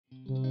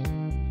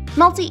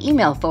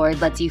Multi-email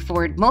forward lets you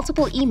forward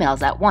multiple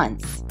emails at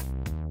once.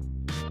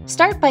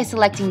 Start by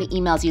selecting the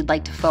emails you'd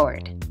like to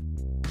forward.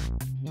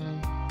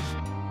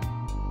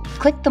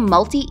 Click the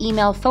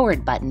Multi-Email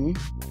Forward button.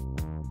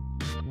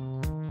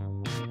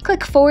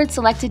 Click Forward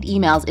selected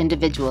emails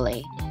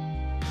individually.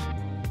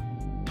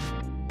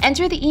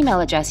 Enter the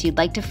email address you'd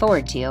like to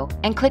forward to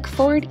and click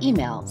Forward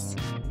Emails.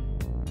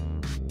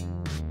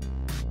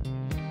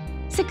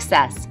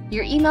 Success!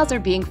 Your emails are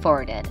being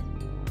forwarded.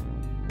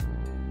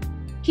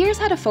 Here's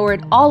how to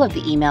forward all of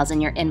the emails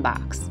in your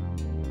inbox.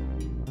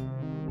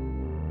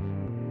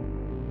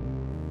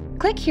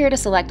 Click here to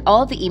select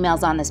all of the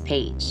emails on this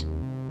page.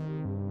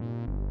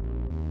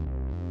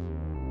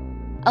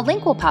 A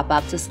link will pop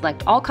up to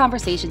select all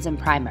conversations in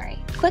primary.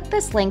 Click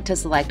this link to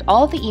select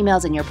all of the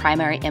emails in your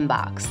primary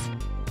inbox.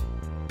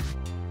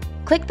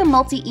 Click the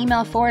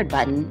Multi-Email Forward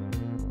button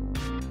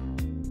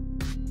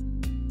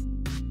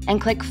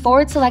and click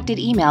Forward selected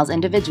emails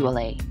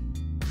individually.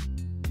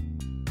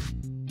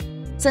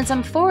 Since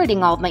I'm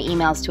forwarding all of my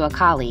emails to a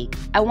colleague,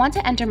 I want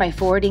to enter my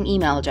forwarding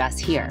email address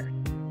here.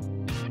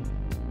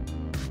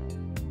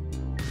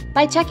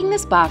 By checking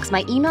this box,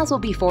 my emails will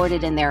be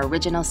forwarded in their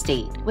original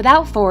state,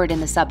 without forward in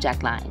the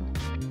subject line.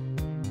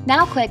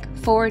 Now click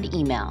Forward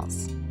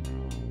Emails.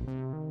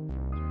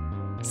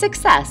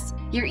 Success!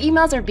 Your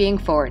emails are being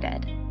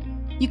forwarded.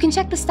 You can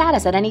check the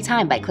status at any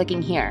time by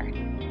clicking here.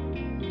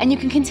 And you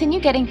can continue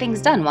getting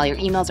things done while your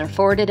emails are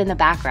forwarded in the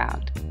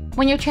background.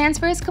 When your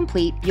transfer is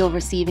complete, you'll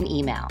receive an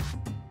email.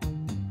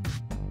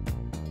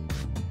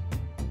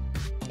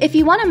 If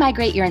you want to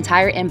migrate your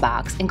entire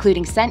inbox,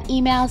 including sent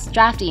emails,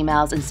 draft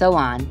emails, and so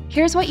on,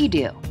 here's what you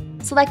do.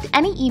 Select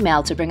any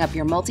email to bring up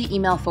your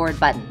Multi-Email Forward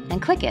button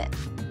and click it.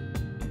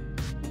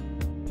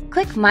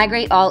 Click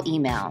Migrate All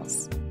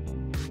Emails.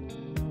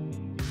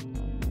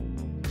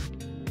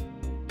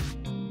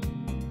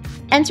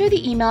 Enter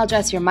the email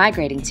address you're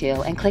migrating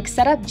to and click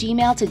Set up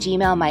Gmail to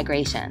Gmail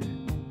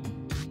Migration.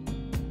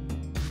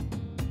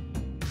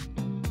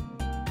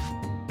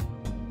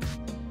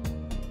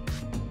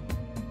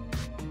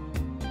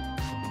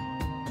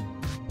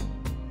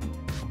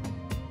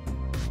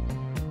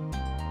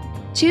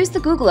 Choose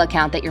the Google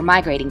account that you're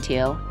migrating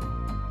to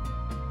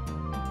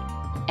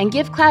and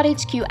give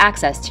cloudHQ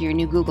access to your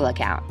new Google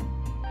account.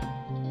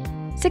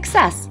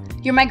 Success!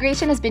 Your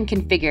migration has been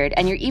configured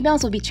and your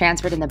emails will be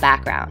transferred in the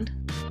background.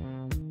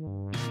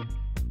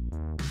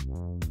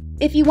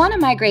 If you want to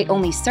migrate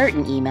only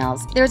certain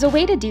emails, there's a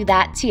way to do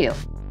that too.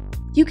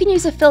 You can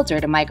use a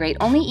filter to migrate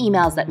only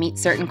emails that meet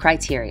certain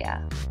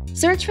criteria.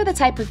 Search for the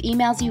type of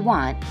emails you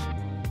want,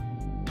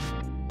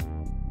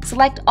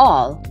 select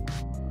All,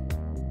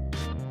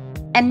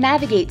 and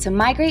navigate to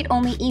Migrate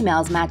Only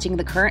Emails matching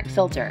the current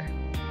filter.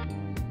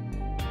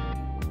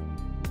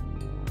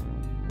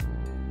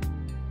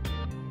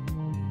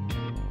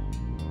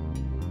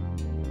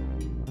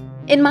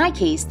 In my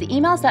case, the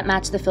emails that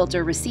match the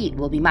filter Receipt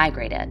will be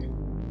migrated.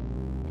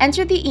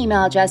 Enter the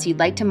email address you'd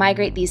like to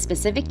migrate these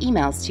specific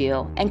emails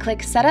to and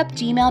click Set up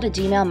Gmail to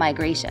Gmail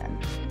Migration.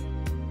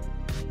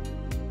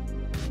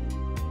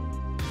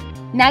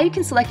 Now you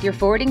can select your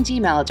forwarding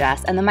Gmail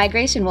address and the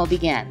migration will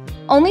begin.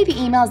 Only the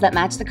emails that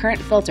match the current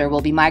filter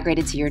will be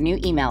migrated to your new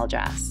email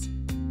address.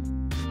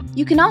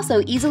 You can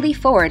also easily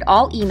forward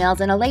all emails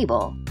in a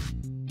label.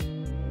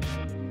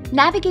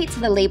 Navigate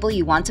to the label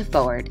you want to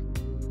forward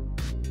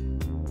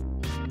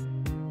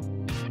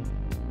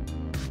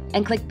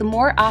and click the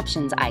More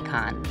Options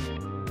icon.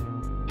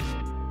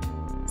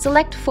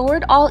 Select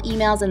Forward All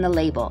Emails in the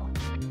label.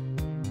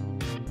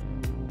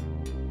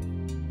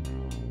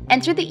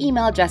 Enter the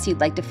email address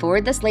you'd like to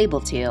forward this label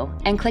to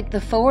and click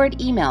the Forward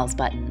Emails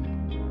button.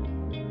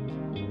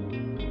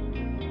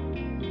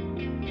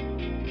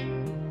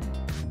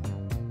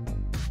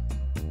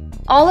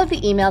 All of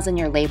the emails in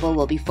your label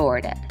will be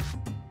forwarded.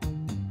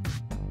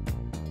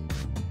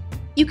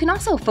 You can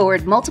also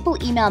forward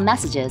multiple email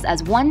messages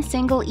as one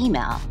single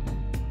email.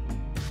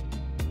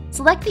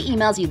 Select the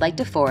emails you'd like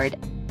to forward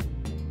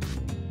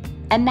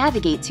and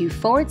navigate to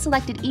Forward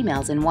Selected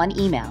Emails in one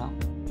email.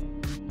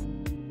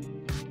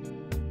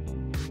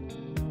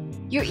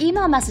 Your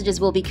email messages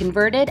will be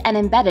converted and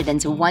embedded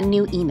into one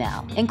new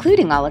email,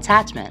 including all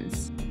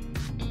attachments.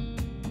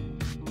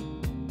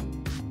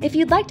 If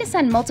you'd like to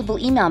send multiple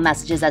email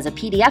messages as a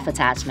PDF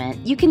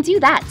attachment, you can do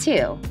that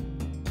too.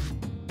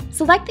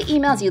 Select the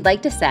emails you'd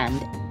like to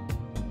send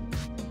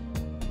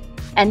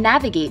and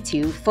navigate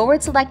to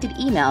Forward Selected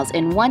Emails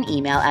in one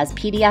email as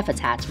PDF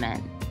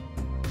attachment.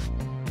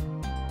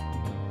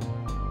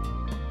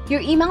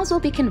 Your emails will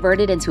be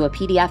converted into a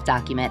PDF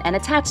document and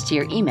attached to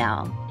your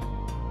email.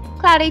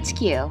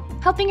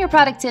 cloudHQ, helping your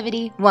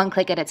productivity one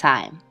click at a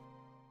time.